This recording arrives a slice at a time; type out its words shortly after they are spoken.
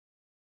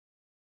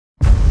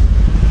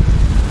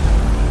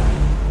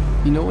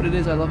You know what it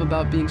is I love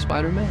about being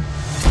Spider-Man?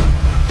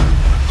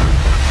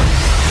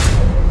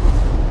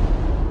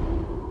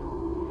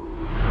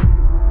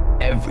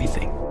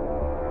 Everything.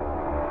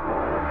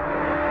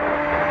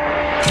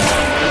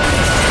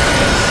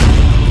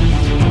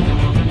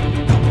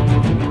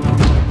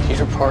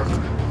 Peter Parker,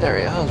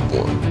 Harry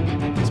Osborn.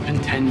 It's been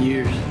 10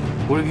 years.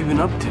 What have you been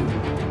up to?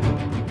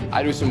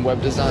 I do some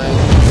web design.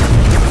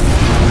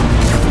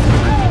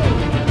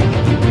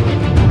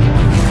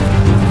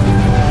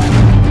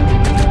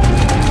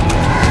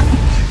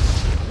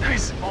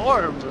 Nice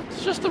arm.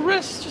 It's just the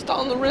wrist, just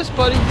on the wrist,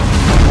 buddy.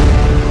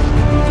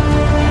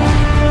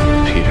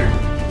 Peter,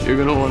 you're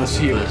gonna want to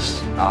see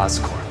this.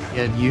 Oscorp. He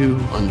had you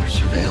under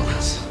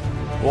surveillance.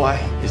 Why?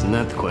 Isn't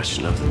that the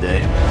question of the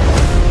day?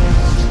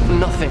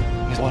 Nothing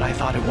is what I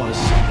thought it was.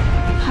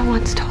 I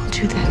once told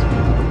you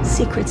that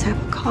secrets have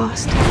a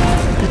cost.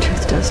 The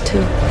truth does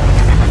too.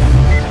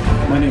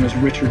 My name is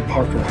Richard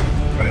Parker.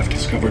 I have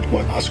discovered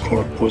what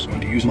Oscorp was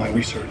going to use my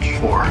research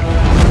for.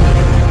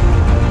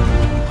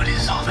 What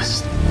is all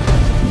this?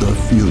 The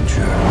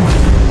future.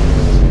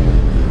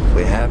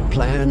 We have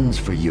plans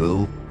for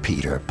you,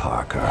 Peter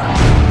Parker.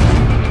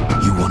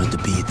 You wanted to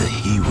be the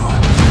hero.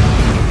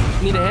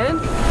 Need a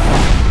hand?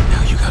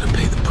 Now you gotta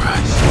pay the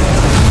price.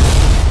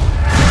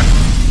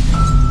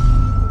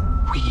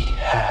 We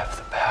have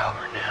the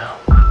power now.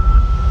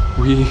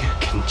 We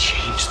can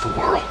change the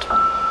world.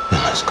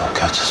 Then let's go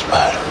catch a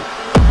spider.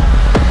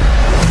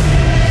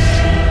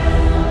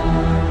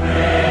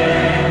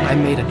 I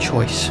made a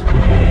choice.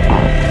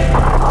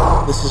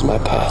 This is my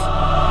path.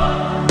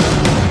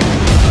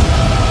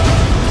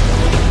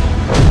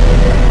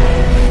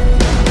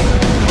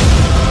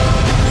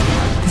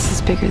 This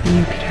is bigger than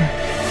you, Peter.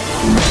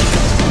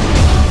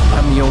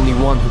 I'm the only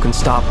one who can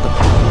stop them.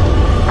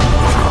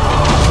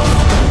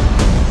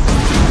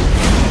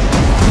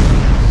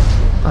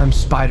 I'm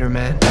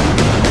Spider-Man.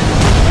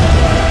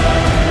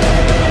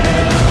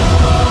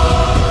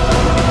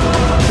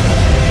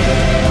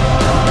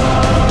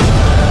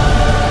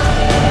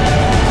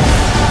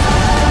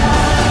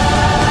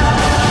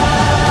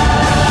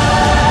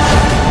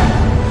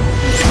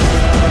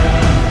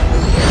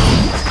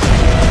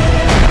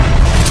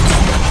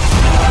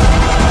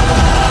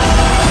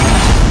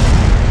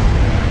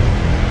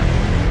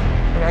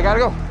 I gotta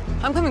go.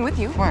 I'm coming with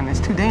you. Come on, it's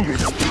too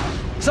dangerous.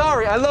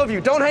 Sorry, I love you.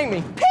 Don't hate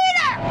me. Peter!